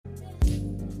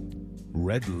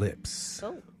red lips,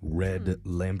 red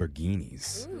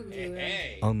Lamborghinis,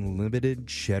 Hey. unlimited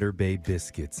Cheddar Bay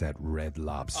biscuits at Red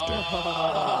Lobster.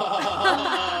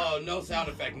 Oh, no sound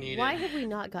effect needed. Why have we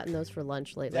not gotten those for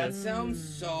lunch lately? That sounds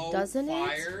so Doesn't it?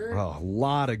 fire. Oh, a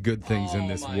lot of good things in Oh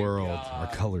this my world God.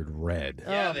 are colored red.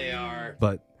 Yeah, they are.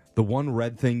 But the one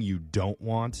red thing you don't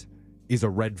want is a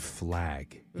red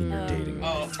flag in your dating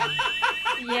life. Oh,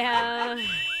 Yeah.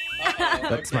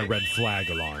 That's my red flag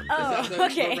alarm. Is that the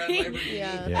okay. red Lamborghini?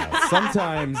 Yeah. Yeah,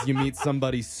 sometimes you meet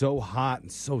somebody so hot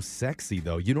and so sexy,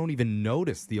 though, you don't even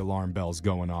notice the alarm bells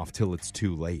going off till it's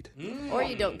too late. Or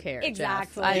you don't care. Jeff.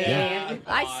 Exactly. I mean, Yeah.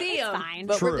 I see It's them, fine.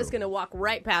 but True. we're just going to walk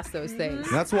right past those things.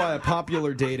 And that's why a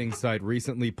popular dating site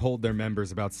recently polled their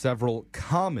members about several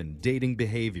common dating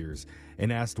behaviors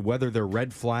and asked whether they're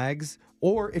red flags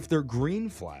or if they're green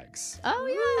flags, Oh,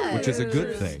 yeah. which is a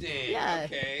good thing. Interesting. Yeah.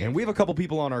 Okay. And we have a couple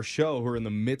people on our show who are in the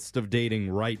midst of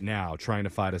dating right now, trying to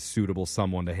find a suitable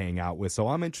someone to hang out with. So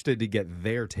I'm interested to get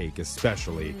their take,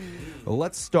 especially.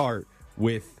 Let's start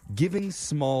with giving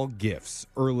small gifts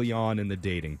early on in the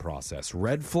dating process.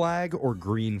 Red flag or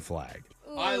green flag?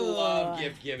 I love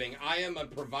gift giving. I am a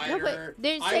provider. No, but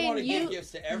they're I saying want to give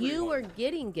gifts to everyone. you were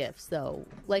getting gifts, though.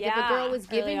 Like, if a Yeah, girl was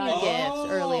giving you early gifts on.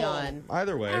 early Oh. on.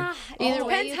 Either way. Either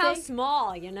way, Depends you how think?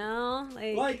 small, you know?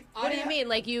 Like, What do you mean?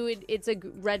 Like, it's a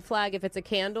red flag if it's a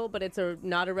candle, but it's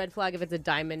not a red flag if it's a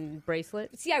diamond bracelet?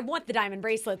 See, I want the diamond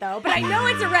bracelet, though, but I know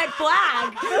it's a red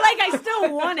flag. But, like, I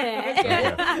still want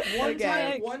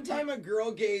it. One time a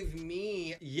girl gave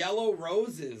me yellow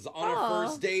roses on a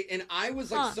first date, and I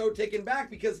was like so taken back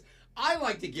because I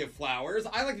like to give flowers.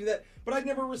 I like to do that, but I've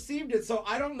never received it, so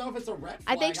I don't know if it's a red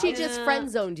flag. I think she just friend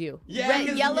zoned you. Yeah,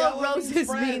 'cause Yellow yellow roses means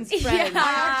friends. means friends. Yeah.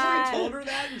 I actually told her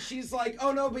that, and she's like,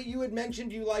 "Oh no, but you had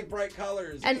mentioned you like bright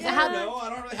colors." And I how- don't know. I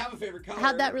don't really have a favorite color.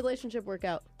 How'd that relationship work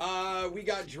out? We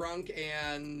got drunk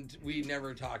and we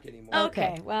never talk anymore.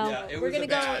 Okay, well, Yeah, it We're was going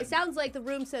to a go. bad- It sounds like the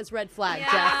room says red flag,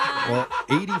 Jeff. yeah. Well,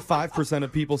 85%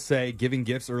 of people say giving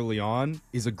gifts early on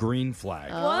is a green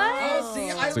flag. What? Oh,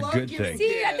 see, I It's a love good giving thing.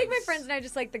 See, I think my gifts. friends and I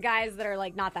just like the guys that are,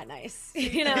 like, not that nice.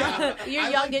 You know? Yeah, You're I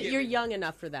young. like You're giving. young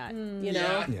enough for that. You know.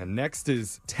 Yeah. Yeah, next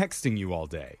is texting you all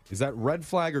day. Is that red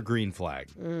flag or green flag?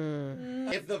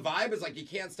 If the vibe is like you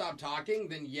can't stop talking,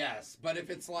 then yes. But if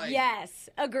it's like Yes,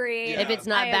 agree. Yeah. If it's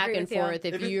not I back agree and with you. forth,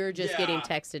 if If it- you're just yeah. getting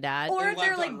texted at, Or and if they're,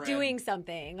 left like, on red. doing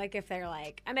something. Like, if they're,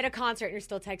 like, I'm at a concert and you're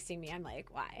still texting me, I'm like,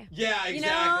 why? yeah, exactly. You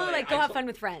know? Like, go I have to- fun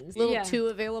with friends. a little Yeah. too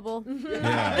available.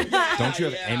 Yeah. Yeah, Don't you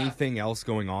have yeah. anything else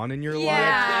going on in your life?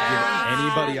 Yeah. Do you have Yeah.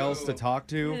 anybody else to talk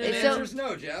to? And It's the so- answer's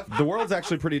no, Jeff. The world's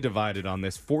actually pretty divided on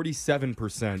this.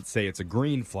 47% say it's a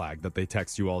green flag that they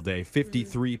text you all day.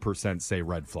 53% say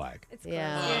red flag. It's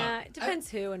Yeah. gross. Yeah, it depends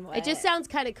who and what. It just sounds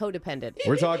kind of codependent.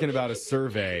 We're talking about a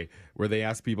survey where they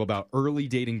ask people about early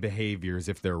dating behaviors,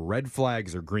 if they're red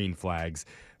flags or green flags.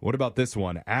 What about this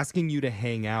one? Asking you to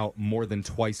hang out more than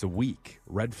twice a week.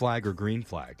 Red flag or green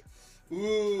flag?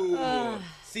 Ooh.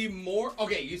 See, more.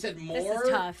 Okay, you said more. is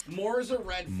tough. More is a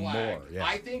red flag. More, yeah.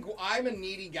 I think I'm a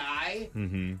needy guy.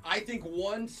 Mm-hmm. I think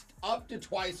once up to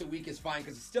twice a week is fine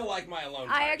because it's still like my alone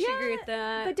time. I actually agree with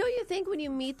that. But don't you think when you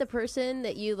meet the person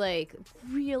that you like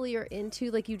really are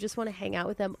into, like you just want to hang out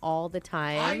with them all the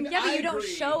time? yeah, but I you don't agree.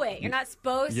 show it. You're not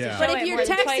supposed Yeah. to show But it if you're more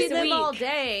than twice texting a them week. all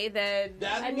day, then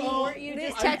That- I mean, well, weren't you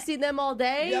just I'm- texting them all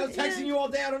day? Yeah, I was texting you all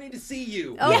day. I don't need to see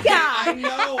you. Oh, Okay, yeah. I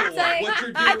know Like, what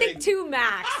you're doing. I think 2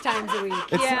 max times a week.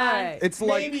 It's, yeah. it's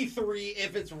like Maybe 3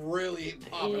 if it's really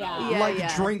popping Yeah. off. Yeah.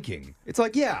 like drinking. It's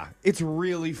like, yeah, it's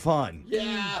really fun.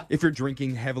 Yeah. If you're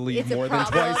drinking heavily It's a more than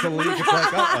problem. twice a week, it's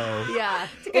like, uh-oh. Yeah.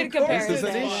 It's a good This comparison. is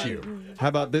an Fun. issue. How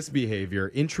about this behavior?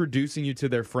 Introducing you to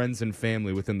their friends and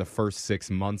family within the first 6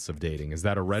 months of dating. Is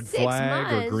that a red 6 flag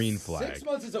or months? green flag? 6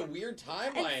 months is a weird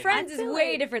timeline. And friends I is feel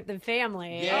way like- different than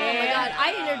family. Yeah. Oh my God!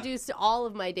 I Yeah. introduced all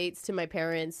of my dates to my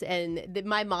parents, and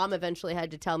my mom eventually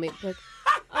had to tell me, like,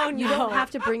 Oh, no. "You don't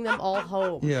have to bring them all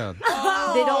home. Yeah.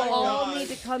 Oh, They don't my all God. need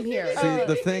to come here." See,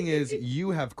 the thing is,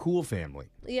 you have cool family.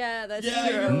 Yeah, that's Yeah,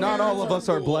 true. you're- Not all of so us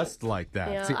are cool. blessed like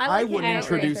that. Yeah, See, I I like wouldn't it.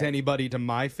 introduce anybody to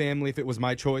my family if it was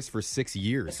my choice for 6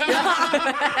 years.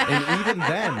 And even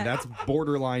then, that's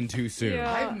borderline too soon.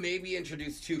 Yeah. I've maybe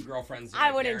introduced 2 girlfriends. To I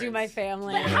my wouldn't do my parents.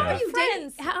 family. But how Yeah. are you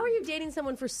friends? dating? How are you dating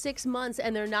someone for 6 months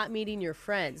and they're not meeting your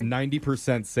friends?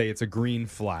 90% say it's a green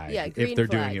flag Yeah, if green they're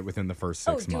flag. doing it within the first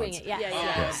Oh, 6 doing months. it, yeah. Yeah,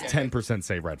 yeah. Yes, 10%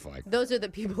 say red flag. Those are the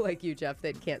people like you, Jeff,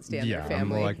 that can't stand Yeah, their I'm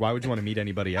family. like, why would you want to meet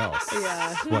anybody else?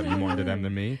 Yeah. What, you more into them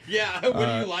than me? Yeah, what do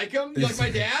you like him? You like my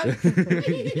dad?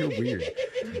 You're weird.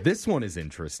 This one is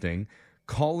interesting.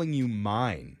 Calling you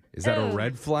mine. Is that a Ew.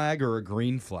 red flag or a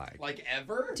green flag? Like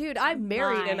ever? Dude, I'm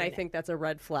married and I Mine. think that's a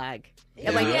red flag.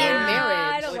 Yeah. Like in Yeah,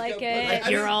 marriage. I don't like a it.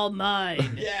 You're all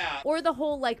mine. Yeah. Or the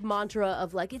whole like mantra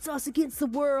of like it's us against the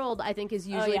world, I think is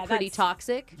usually yeah, pretty that's-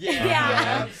 toxic. Yeah,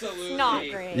 Yeah. absolutely. Not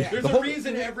great. There's a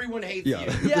reason everyone hates Yeah.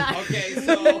 you. Yeah. Okay,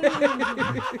 so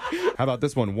How about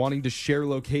this one? Wanting to share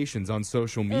locations on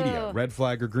social media. Red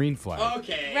flag or green flag?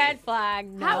 okay. Red flag.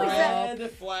 No. How is that?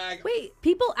 Red flag. Wait,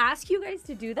 people ask you guys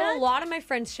to do that? A lot of my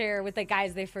friends share with the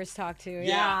guys they first talked to.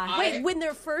 Yeah. Wait, when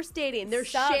they're first dating, they're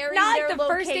Stuff- sharing not their the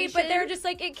location. first date, but they're just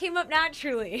like it came up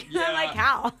naturally. Yeah. I'm like,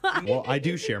 how? Well, I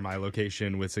do share my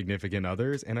location with significant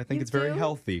others, and I think You it's very do?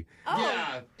 healthy.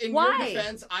 Yeah. In Why? your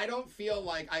defense, I don't feel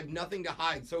like I have nothing to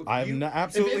hide. So if I have you,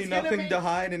 absolutely if it's gonna nothing make- to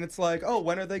hide, and it's like, oh,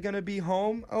 when are they going to be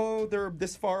home? Oh, they're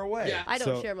this far away. Yeah. I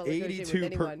don't So share my location with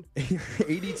anyone.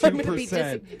 82%. I'm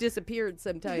gonna be disappeared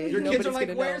sometime. Your kids are like,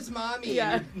 gonna "Where's know. mommy?"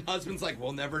 Yeah. And your husband's like,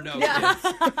 "We'll never know." Yeah.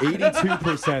 kids."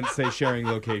 82% say sharing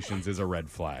locations is a red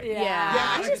flag. Yeah.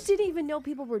 Yeah, I I just didn't even know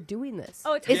people were doing this.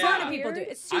 Oh, it's Yeah. a lot of people do.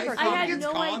 It's super I common. think had it's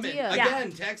no common. idea.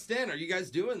 Again, text in. Are you guys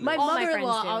doing this? My All my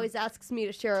mother-in-law friends do. always asks me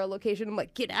to share a location. I'm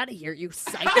like, get out of here, you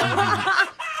psycho.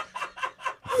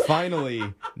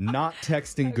 Finally, not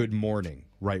texting good morning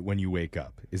right when you wake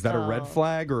up. Is that a red Oh.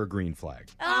 flag or a green flag?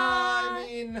 I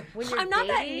mean, When you're I'm not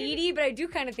that dating? needy, but I do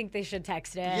kind of think they should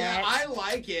text it. yeah, I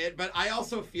like it, but I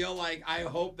also feel like I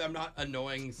hope I'm not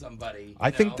annoying somebody.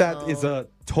 I think know? that is a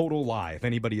total lie. If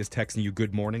anybody is texting you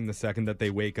good morning the second that they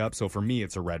wake up, so for me,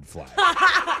 it's a red flag.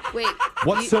 Wait.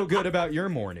 What's so good about your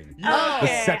morning? Yeah. The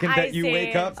Okay, second I that you see.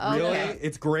 wake up, really? Okay.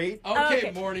 It's great. Okay,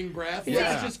 Okay. morning breath. Yeah.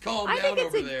 Let's just calm I down think it's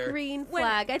over a there. green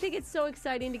flag. I think it's so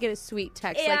exciting to get a sweet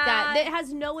text like Yeah. that that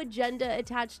has no agenda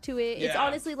attached to it. It's Yeah.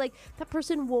 honestly like that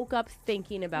person woke up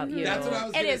thinking about you. That's what I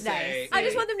was It gonna is say. nice. I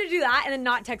just want them to do that and then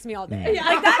not text me all day. Mm.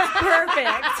 Like that's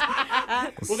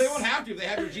perfect. Well, they won't have to if they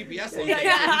have your GPS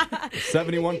location.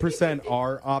 71%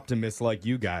 are optimists like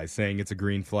you guys, saying it's a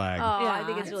green flag. Oh, I Yeah.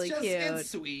 think it's really just, cute. It's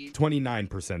sweet.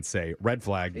 29% say red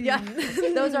flag. Yeah,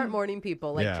 those aren't morning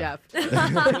people like Yeah. Jeff. And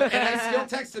I still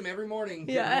text them every morning.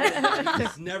 Yeah.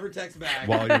 Just never text back.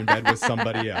 While you're in bed with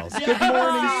somebody else. Yeah. Good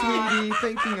morning, sweetie.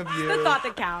 Thinking of you. The thought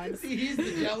that counts. He's the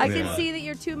jealous I can Yeah. see that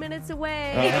you're 2 minutes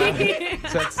away.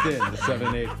 Text in to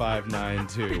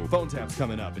 78592. Phone tap's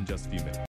coming up in just a few minutes.